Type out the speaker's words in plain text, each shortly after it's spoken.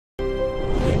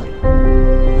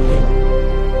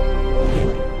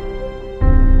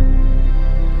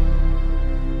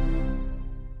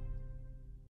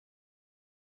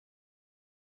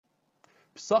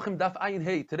Psachim Daf Ayin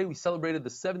Hey. Today we celebrated the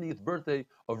 70th birthday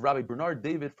of Rabbi Bernard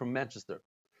David from Manchester.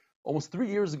 Almost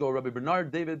 3 years ago, Rabbi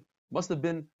Bernard David must have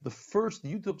been the first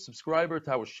YouTube subscriber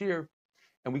to our shir,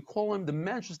 and we call him the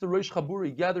Manchester Rosh Chabur. He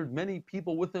gathered many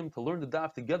people with him to learn the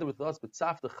daf together with us,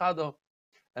 B'tzaf Chada,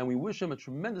 and we wish him a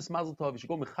tremendous mazel tov. He should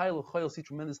go Michael Choyel, see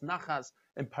tremendous nachas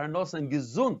and parnos and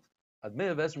gesund ad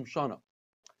me'av esrim shana.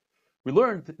 We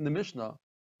learned in the Mishnah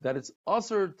that it's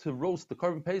usher to roast the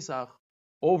Korban Pesach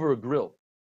over a grill.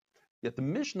 Yet the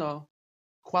Mishnah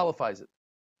qualifies it.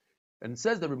 And it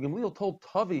says that Rabbi Gamliel told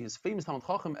Tavi, his famous Talmid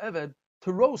Chacham Eved,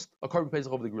 to roast a Korban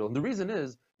Pesach over the grill. And the reason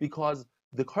is because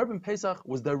the Korban Pesach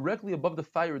was directly above the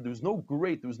fire. There was no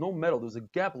grate, there was no metal, there was a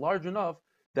gap large enough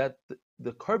that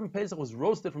the Korban Pesach was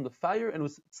roasted from the fire and it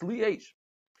was tzli eish.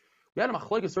 We had a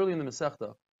machlokes early in the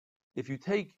Masechta. If you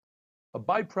take a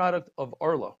byproduct of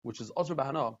arla, which is asur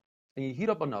bahana, and you heat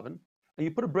up an oven, and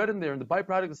you put a bread in there and the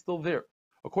byproduct is still there.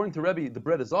 According to Rebbe, the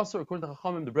bread is asur. According to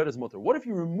Chachamim, the bread is mutter. What if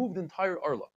you remove the entire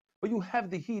arla, but you have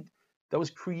the heat that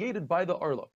was created by the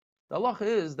arla? The halacha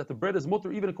is that the bread is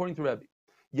mutter even according to Rebbe.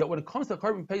 Yet when it comes to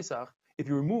Korban Pesach, if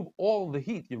you remove all the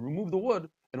heat, you remove the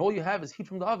wood, and all you have is heat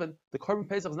from the oven, the Korban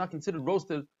Pesach is not considered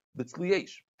roasted, but tzli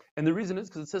eish. And the reason is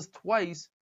because it says twice,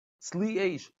 tzli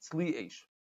eish, tzli eish.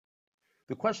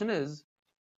 The question is,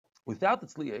 without the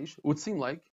tzli eish, it would seem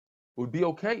like it would be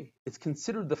okay. It's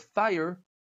considered the fire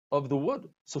of the wood.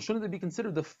 So shouldn't it be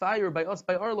considered the fire by us,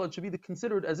 by Arla? It should be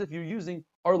considered as if you're using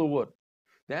Arla wood.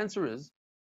 The answer is,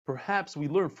 perhaps we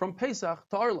learn from Pesach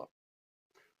to Arla.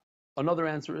 Another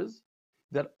answer is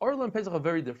that Arla and Pesach are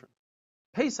very different.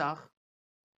 Pesach,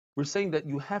 we're saying that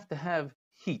you have to have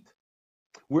heat.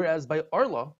 Whereas by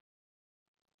Arla,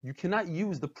 you cannot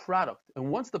use the product.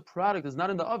 And once the product is not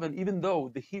in the oven, even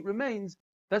though the heat remains,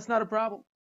 that's not a problem.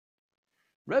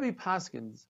 Rebbe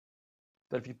paskins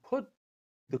that if you put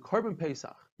the Korban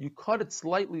Pesach, you cut it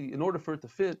slightly in order for it to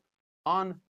fit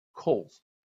on coals,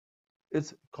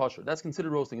 it's kosher. That's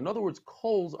considered roasting. In other words,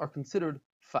 coals are considered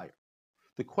fire.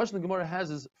 The question the Gemara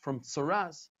has is from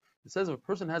tsaras. It says if a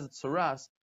person has a tsaras,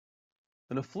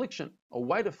 an affliction, a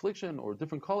white affliction or a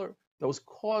different color that was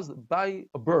caused by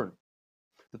a burn.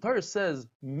 The Torah says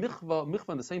michva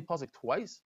in the same pasuk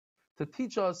twice to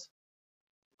teach us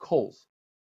coals.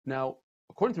 Now,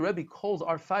 according to Rebbe, coals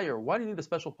are fire. Why do you need a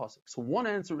special pasuk? So one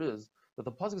answer is that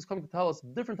the pasuk is coming to tell us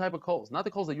different type of coals, not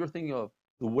the coals that you're thinking of,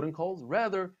 the wooden coals.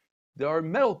 Rather, there are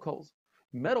metal coals.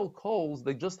 Metal coals,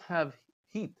 they just have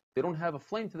heat. They don't have a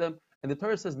flame to them. And the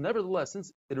Torah says, nevertheless,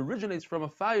 since it originates from a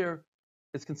fire,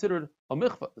 it's considered a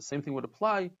michva. The same thing would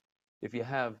apply if you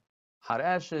have hot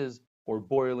ashes or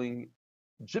boiling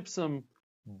gypsum,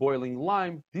 boiling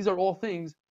lime. These are all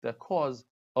things that cause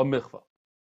a michva.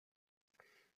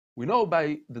 We know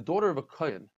by the daughter of a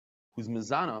kohen who's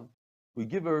mizana, we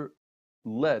give her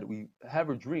lead, we have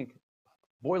her drink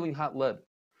boiling hot lead.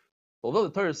 Although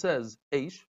the Torah says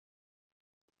eish,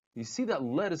 you see that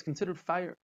lead is considered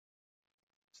fire.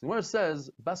 So the Gemara says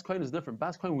Bas Kohen is different.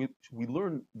 Bas Kohen, we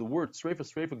learn the word Sreifa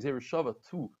Gzeir Shava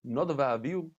to Nadav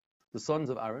Avihu, the sons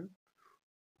of Aaron,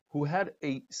 who had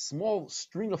a small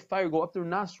string of fire go up their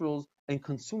nostrils and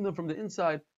consume them from the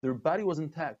inside. Their body was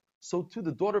intact. So too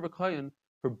the daughter of a kohen,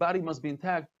 her body must be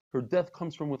intact. Her death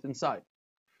comes from within inside.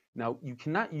 Now you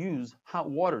cannot use hot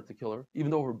water to kill her,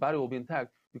 even though her body will be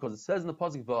intact, because it says in the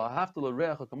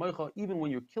pasuk, even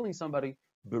when you're killing somebody,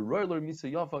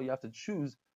 you have to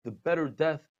choose the better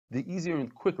death, the easier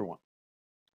and quicker one.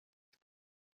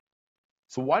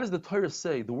 So why does the Torah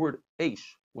say the word eish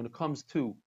when it comes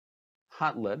to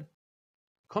hot lead? It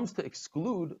comes to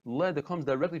exclude lead that comes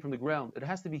directly from the ground. It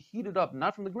has to be heated up,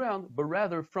 not from the ground, but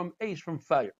rather from eish, from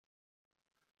fire.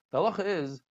 The halacha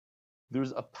is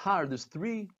there's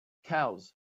 3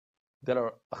 cows that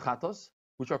are achatos,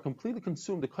 which are completely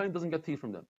consumed. The kohen doesn't get to eat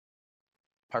from them.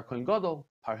 Par kohen gadol,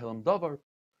 par helam davar.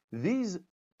 These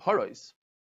paros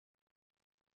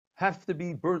have to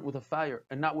be burnt with a fire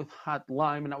and not with hot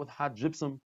lime and not with hot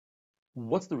gypsum.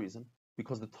 What's the reason?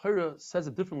 Because the Torah says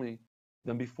it differently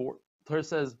than before. The Torah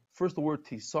says first the word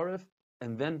tisaref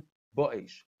and then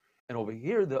ba'esh. And over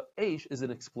here, the eish is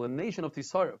an explanation of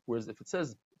tisaref. Whereas if it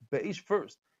says ba'esh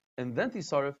first and then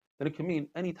tisaref, then it can mean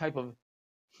any type of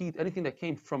heat, anything that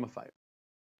came from a fire.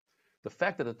 The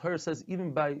fact that the Torah says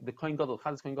even by the kohen gadol,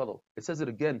 chadis kohen gadol, it says it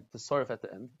again, tisaref at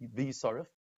the end, v'yisaref.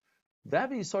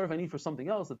 That v'yisaref I need for something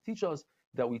else to teach us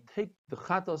that we take the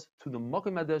chatas to the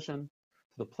makom adeshen, to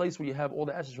the place where you have all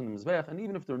the ashes from the mizbeach, and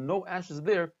even if there are no ashes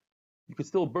there, you could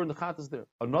still burn the chatas there.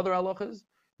 Another halacha is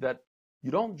that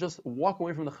you don't just walk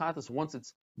away from the chatas once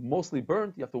it's mostly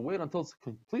burnt. You have to wait until it's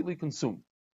completely consumed.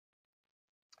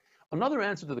 Another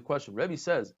answer to the question, Rebbe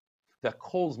says that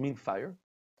coals mean fire.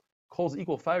 coals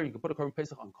equal fire, you can put a Korban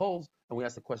Pesach on coals, and we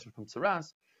asked the question from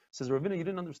Tsaras. Says Ravina, you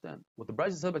didn't understand. What the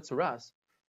Brisa said about Tsaras,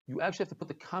 you actually have to put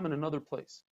the kam in another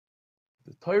place.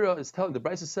 The Torah is telling, the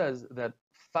Brisa says that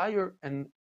fire and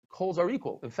coals are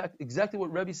equal. In fact, exactly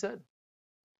what Rebbe said.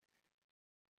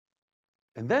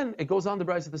 And then it goes on the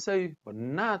Brisa to say, but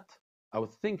not, I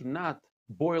would think not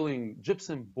boiling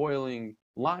gypsum, boiling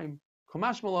lime.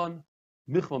 Kamash Malon,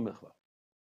 michva michva.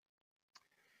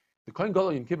 The Kohen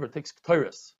Gadol Yom Kippur takes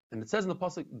Ketores, and it says in the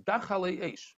pasuk Gachale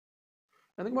Eish.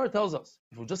 And the Gemara tells us,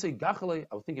 if it would just say Gachale,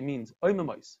 I would think it means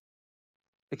Oimamais,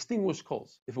 extinguished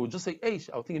coals. If it would just say Eish,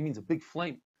 I would think it means a big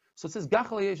flame. So it says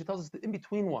Gachale Eish, it tells us the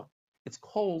in-between one. It's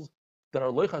coals that are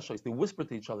loichashois, they whisper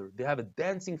to each other, they have a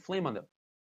dancing flame on them.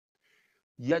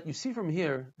 Yet you see from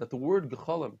here that the word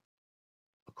Gechalim,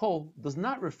 a coal, does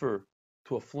not refer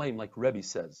to a flame like Rebbe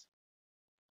says.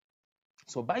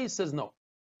 So Abaye says no.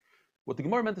 What the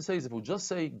Gemara meant to say is if it would just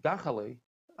say Gachale,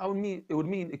 it would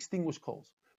mean extinguished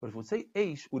coals. But if it would say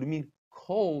Eish, it would mean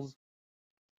coals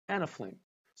and a flame.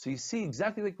 So you see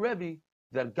exactly like Rebbe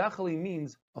that Gachale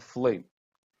means a flame.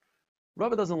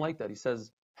 Rabbi doesn't like that. He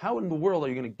says, how in the world are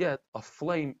you going to get a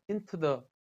flame into the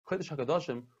Kodesh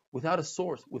HaKadoshim without a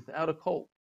source, without a coal?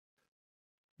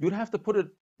 You'd have to put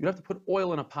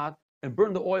oil in a pot and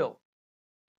burn the oil.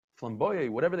 Flamboyer,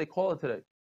 whatever they call it today.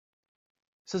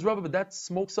 Says Rabbi, but that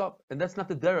smokes up, and that's not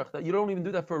the derech. That you don't even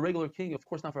do that for a regular king, of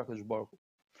course not for HaKadosh Baruch Hu.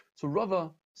 So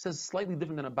Rava says slightly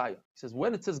different than Abaye. He says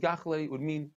when it says Gachle, it would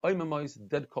mean oimamais,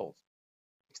 dead coals,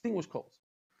 extinguished coals.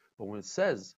 But when it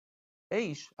says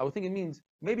Eish, I would think it means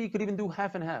maybe you could even do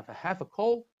half and half, a half a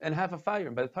coal and half a fire.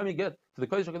 And by the time you get to the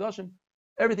Kodesh HaKadoshim,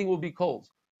 everything will be coals.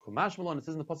 Kumash Malon, it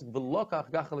says in the pasuk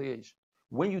V'lokach Gachle Eish.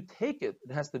 When you take it,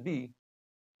 it has to be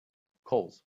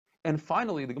coals. And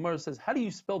finally, the Gemara says, how do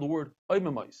you spell the word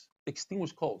oimamais,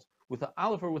 extinguished coals? With the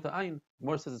aleph or with the ayin? The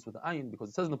Gemara says it's with the ayin because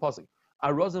it says in the pasuk,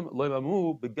 Arazim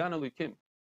loimamu began elikim,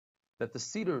 that the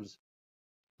cedars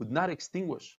would not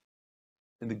extinguish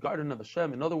in the garden of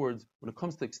Hashem. In other words, when it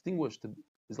comes to extinguished,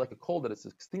 it's like a coal that it's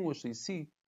extinguished. So you see,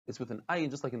 it's with an ayin,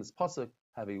 just like in this pasuk.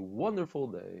 Have a wonderful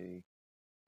day.